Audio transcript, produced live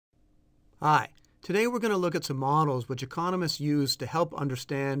Hi, today we're going to look at some models which economists use to help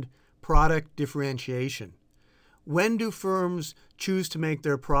understand product differentiation. When do firms choose to make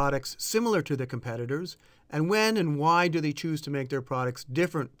their products similar to their competitors, and when and why do they choose to make their products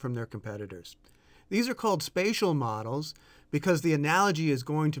different from their competitors? These are called spatial models because the analogy is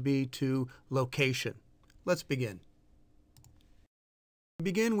going to be to location. Let's begin. We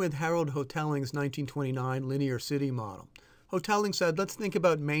begin with Harold Hotelling's 1929 linear city model. Hotelling said, let's think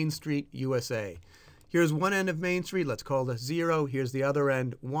about Main Street, USA. Here's one end of Main Street, let's call this 0. Here's the other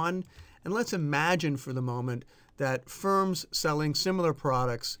end, 1. And let's imagine for the moment that firms selling similar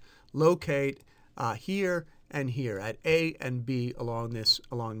products locate here and here at A and B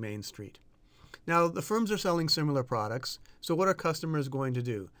along Main Street. Now, the firms are selling similar products, so what are customers going to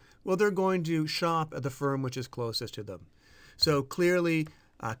do? Well, they're going to shop at the firm which is closest to them. So clearly,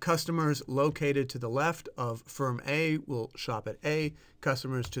 customers located to the left of firm A will shop at A,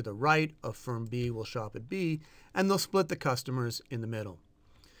 customers to the right of firm B will shop at B, and they'll split the customers in the middle.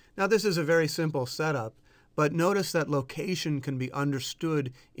 Now, this is a very simple setup, but notice that location can be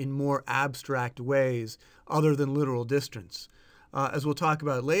understood in more abstract ways other than literal distance. As we'll talk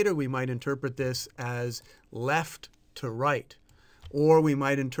about later, we might interpret this as left to right, or we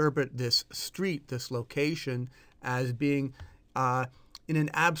might interpret this street, this location, as being in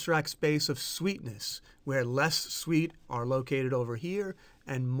an abstract space of sweetness, where less sweet are located over here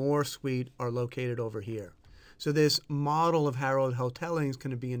and more sweet are located over here. So this model of Harold Hotelling's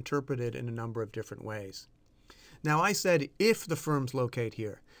can be interpreted in a number of different ways. Now, I said if the firms locate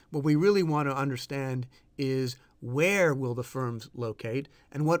here. What we really want to understand is where will the firms locate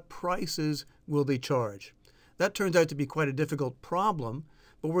and what prices will they charge. That turns out to be quite a difficult problem,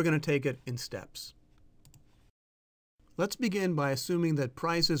 but we're going to take it in steps. Let's begin by assuming that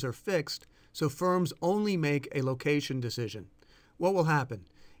prices are fixed, so firms only make a location decision. What will happen?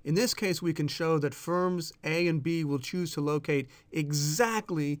 In this case, we can show that firms A and B will choose to locate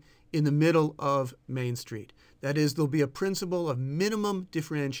exactly in the middle of Main Street. That is, there'll be a principle of minimum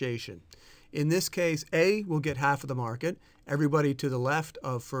differentiation. In this case, A will get half of the market. Everybody to the left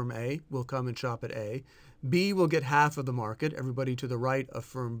of firm A will come and shop at A. B will get half of the market. Everybody to the right of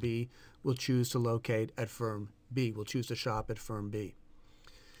firm B will choose to locate at firm B, will choose to shop at firm B.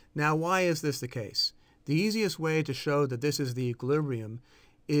 Now, why is this the case? The easiest way to show that this is the equilibrium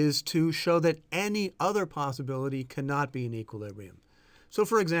is to show that any other possibility cannot be an equilibrium. So,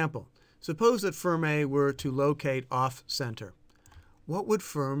 for example, suppose that firm A were to locate off-center. What would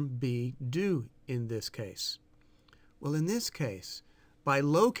firm B do in this case? Well, in this case, by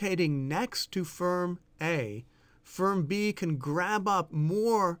locating next to firm A, firm B can grab up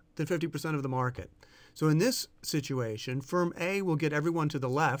more than 50% of the market. So in this situation, firm A will get everyone to the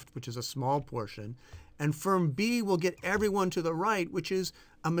left, which is a small portion, and firm B will get everyone to the right, which is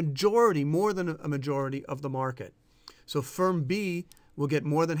a majority, more than a majority of the market. So firm B will get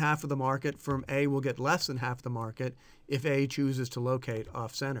more than half of the market, firm A will get less than half the market if A chooses to locate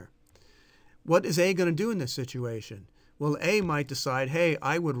off-center. What is A going to do in this situation? Well, A might decide, hey,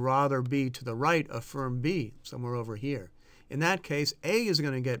 I would rather be to the right of firm B, somewhere over here. In that case, A is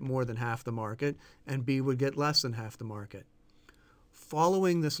going to get more than half the market, and B would get less than half the market.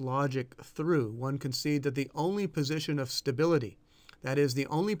 Following this logic through, one can see that the only position of stability, that is, the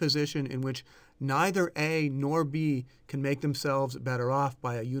only position in which neither A nor B can make themselves better off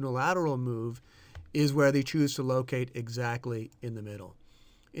by a unilateral move, is where they choose to locate exactly in the middle.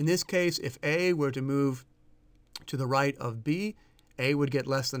 In this case, if A were to move to the right of B, A would get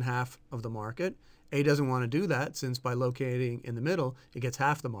less than half of the market. A doesn't want to do that, since by locating in the middle, it gets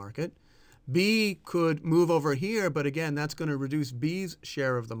half the market. B could move over here, but again, that's going to reduce B's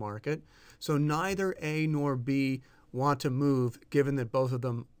share of the market. So neither A nor B want to move, given that both of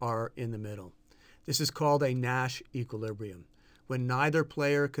them are in the middle. This is called a Nash equilibrium. When neither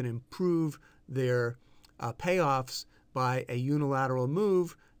player can improve their payoffs by a unilateral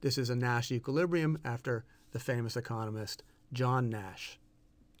move, this is a Nash equilibrium after the famous economist John Nash.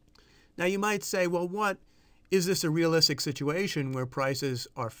 Now, you might say, well, is this a realistic situation where prices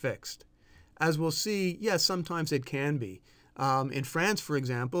are fixed? As we'll see, yes, sometimes it can be. In France, for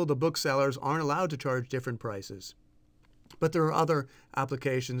example, the booksellers aren't allowed to charge different prices. But there are other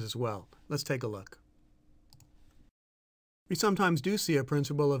applications as well. Let's take a look. We sometimes do see a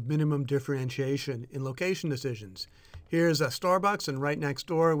principle of minimum differentiation in location decisions. Here's a Starbucks, and right next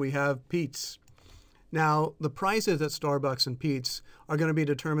door we have Pete's. Now, the prices at Starbucks and Pete's are going to be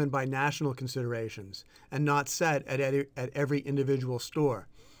determined by national considerations and not set at every individual store.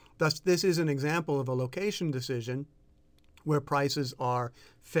 Thus, this is an example of a location decision where prices are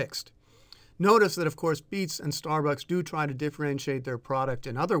fixed. Notice that, of course, Pete's and Starbucks do try to differentiate their product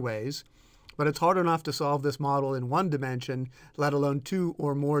in other ways. but it's hard enough to solve this model in one dimension, let alone 2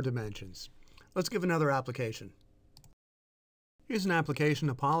 or more dimensions. Let's give another application. Here's an application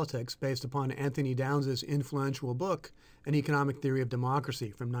of politics based upon Anthony Downes's influential book, An Economic Theory of Democracy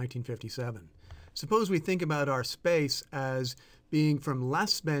from 1957. Suppose we think about our space as being from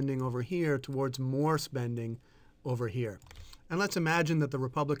less spending over here towards more spending over here. And let's imagine that the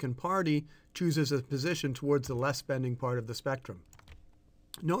Republican Party chooses a position towards the less spending part of the spectrum.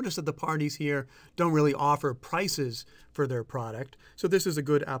 Notice that the parties here don't really offer prices for their product, so this is a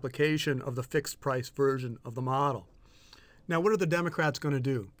good application of the fixed price version of the model. Now, what are the Democrats going to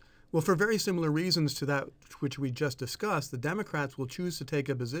do? Well, for very similar reasons to that which we just discussed, the Democrats will choose to take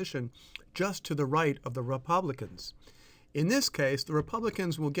a position just to the right of the Republicans. In this case, the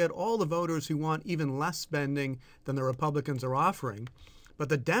Republicans will get all the voters who want even less spending than the Republicans are offering, but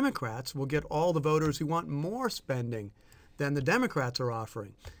the Democrats will get all the voters who want more spending than the Democrats are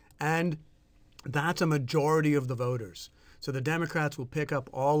offering. And that's a majority of the voters. So the Democrats will pick up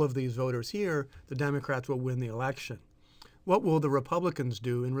all of these voters here. The Democrats will win the election. What will the Republicans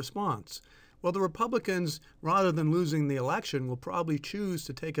do in response? Well, the Republicans, rather than losing the election, will probably choose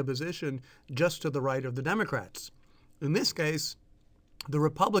to take a position just to the right of the Democrats. In this case, the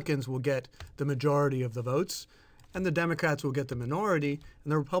Republicans will get the majority of the votes, and the Democrats will get the minority,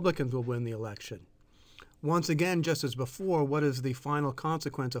 and the Republicans will win the election. Once again, just as before, what is the final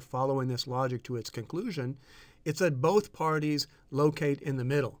consequence of following this logic to its conclusion? It's that both parties locate in the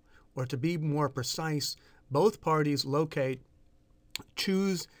middle, or to be more precise, both parties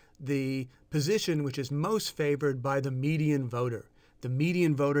choose the position which is most favored by the median voter. The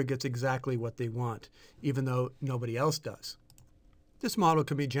median voter gets exactly what they want, even though nobody else does. This model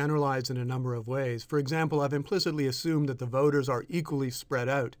can be generalized in a number of ways. For example, I've implicitly assumed that the voters are equally spread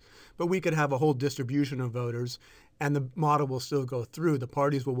out, but we could have a whole distribution of voters, and the model will still go through. The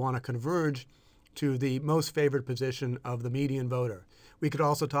parties will want to converge to the most favored position of the median voter. We could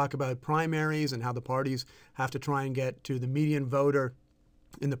also talk about primaries and how the parties have to try and get to the median voter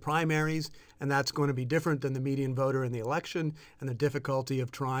in the primaries, and that's going to be different than the median voter in the election, and the difficulty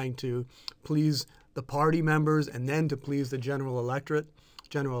of trying to please the party members and then to please the general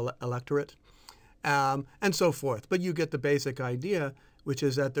electorate, and so forth. But you get the basic idea, which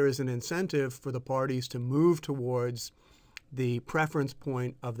is that there is an incentive for the parties to move towards the preference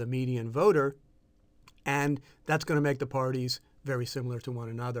point of the median voter, and that's going to make the parties very similar to one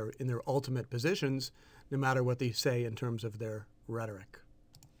another in their ultimate positions, no matter what they say in terms of their rhetoric.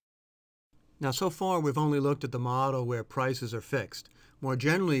 Now, so far, we've only looked at the model where prices are fixed. More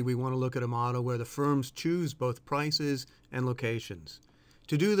generally, we want to look at a model where the firms choose both prices and locations.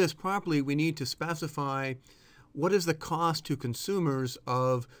 To do this properly, we need to specify what is the cost to consumers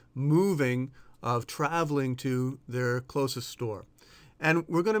of traveling to their closest store. And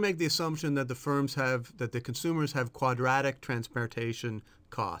we're going to make the assumption that the consumers have quadratic transportation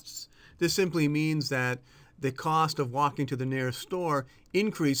costs. This simply means that the cost of walking to the nearest store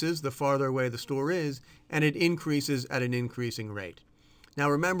increases the farther away the store is, and it increases at an increasing rate. Now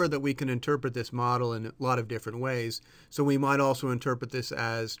remember that we can interpret this model in a lot of different ways, so we might also interpret this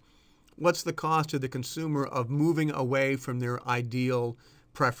as what's the cost to the consumer of moving away from their ideal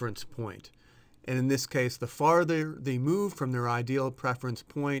preference point. And in this case, the farther they move from their ideal preference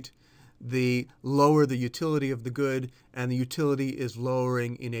point, the lower the utility of the good, and the utility is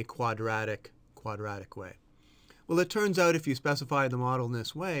lowering in a quadratic way. Well, it turns out if you specify the model in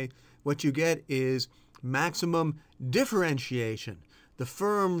this way, what you get is maximum differentiation. The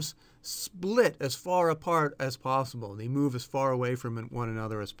firms split as far apart as possible. They move as far away from one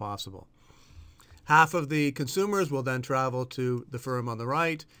another as possible. Half of the consumers will then travel to the firm on the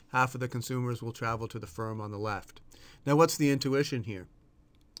right. Half of the consumers will travel to the firm on the left. Now, what's the intuition here?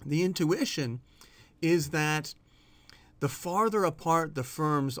 The intuition is that the farther apart the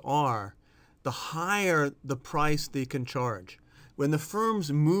firms are, the higher the price they can charge. When the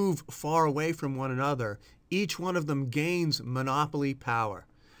firms move far away from one another, each one of them gains monopoly power.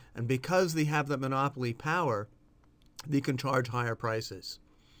 And because they have that monopoly power, they can charge higher prices.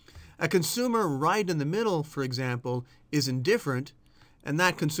 A consumer right in the middle, for example, is indifferent, and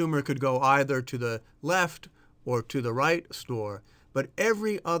that consumer could go either to the left or to the right store, but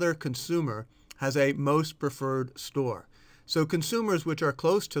every other consumer has a most preferred store. So consumers which are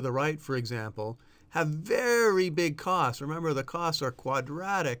close to the right, for example, have very big costs. Remember, the costs are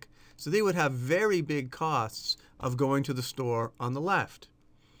quadratic, so they would have very big costs of going to the store on the left.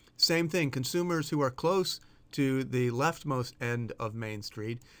 Same thing, consumers who are close to the leftmost end of Main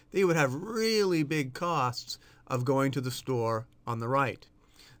Street, they would have really big costs of going to the store on the right.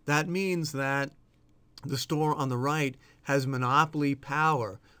 That means that the store on the right has monopoly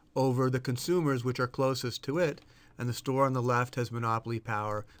power over the consumers which are closest to it, and the store on the left has monopoly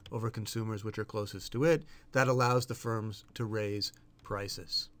power over consumers which are closest to it. That allows the firms to raise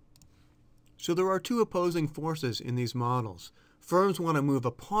prices. So there are two opposing forces in these models. Firms want to move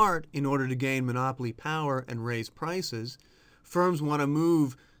apart in order to gain monopoly power and raise prices. Firms want to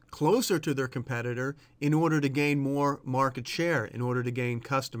move closer to their competitor in order to gain more market share, in order to gain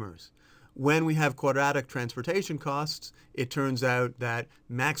customers. When we have quadratic transportation costs, it turns out that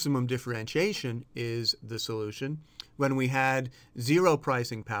maximum differentiation is the solution. When we had zero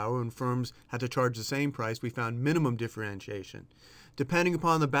pricing power and firms had to charge the same price, we found minimum differentiation. Depending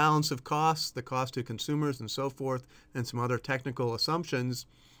upon the balance of costs, the cost to consumers and so forth, and some other technical assumptions,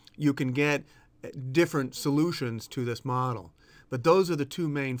 you can get different solutions to this model. But those are the two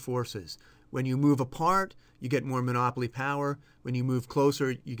main forces. When you move apart, you get more monopoly power. When you move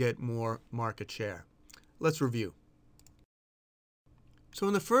closer, you get more market share. Let's review. So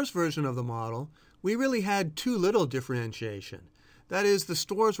in the first version of the model, we really had too little differentiation. That is, the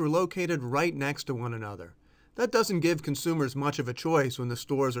stores were located right next to one another. That doesn't give consumers much of a choice when the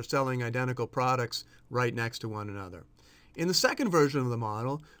stores are selling identical products right next to one another. In the second version of the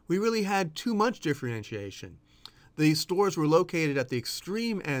model, we really had too much differentiation. The stores were located at the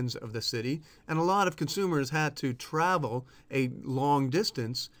extreme ends of the city, and a lot of consumers had to travel a long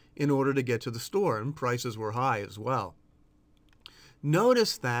distance in order to get to the store, and prices were high as well.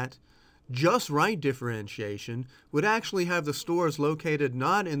 Notice that just right differentiation would actually have the stores located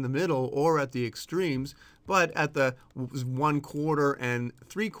not in the middle or at the extremes, but at the 1/4 and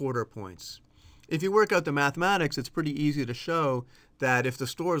 3/4 points. If you work out the mathematics, it's pretty easy to show that if the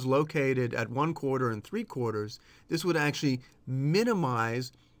store is located at 1/4 and 3/4, this would actually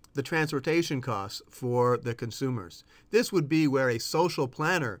minimize the transportation costs for the consumers. This would be where a social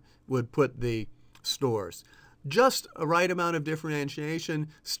planner would put the stores. Just a right amount of differentiation,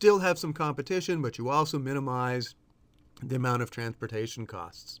 still have some competition, but you also minimize the amount of transportation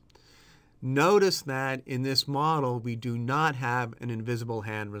costs. Notice that in this model, we do not have an invisible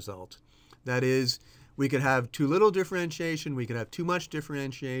hand result. That is, we could have too little differentiation, we could have too much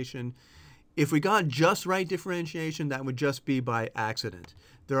differentiation. If we got just right differentiation, that would just be by accident.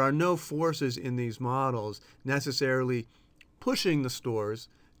 There are no forces in these models necessarily pushing the stores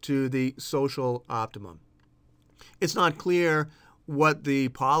to the social optimum. It's not clear what the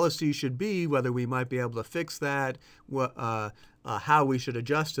policy should be, whether we might be able to fix that, how we should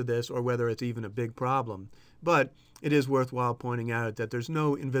adjust to this, or whether it's even a big problem. But it is worthwhile pointing out that there's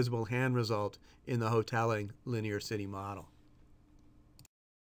no invisible hand result in the hotelling linear city model.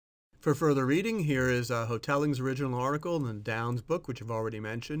 For further reading, here is Hotelling's original article in the Downs book, which I've already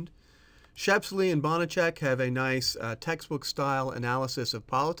mentioned. Shepsley and Bonacek have a nice textbook-style analysis of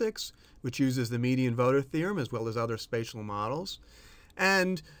politics, which uses the median voter theorem as well as other spatial models.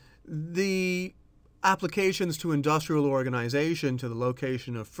 And the applications to industrial organization, to the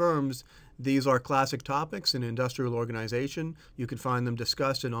location of firms, these are classic topics in industrial organization. You can find them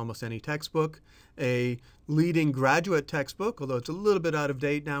discussed in almost any textbook. A leading graduate textbook, although it's a little bit out of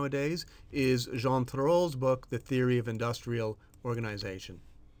date nowadays, is Jean Tirol's book, The Theory of Industrial Organization.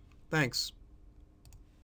 Thanks.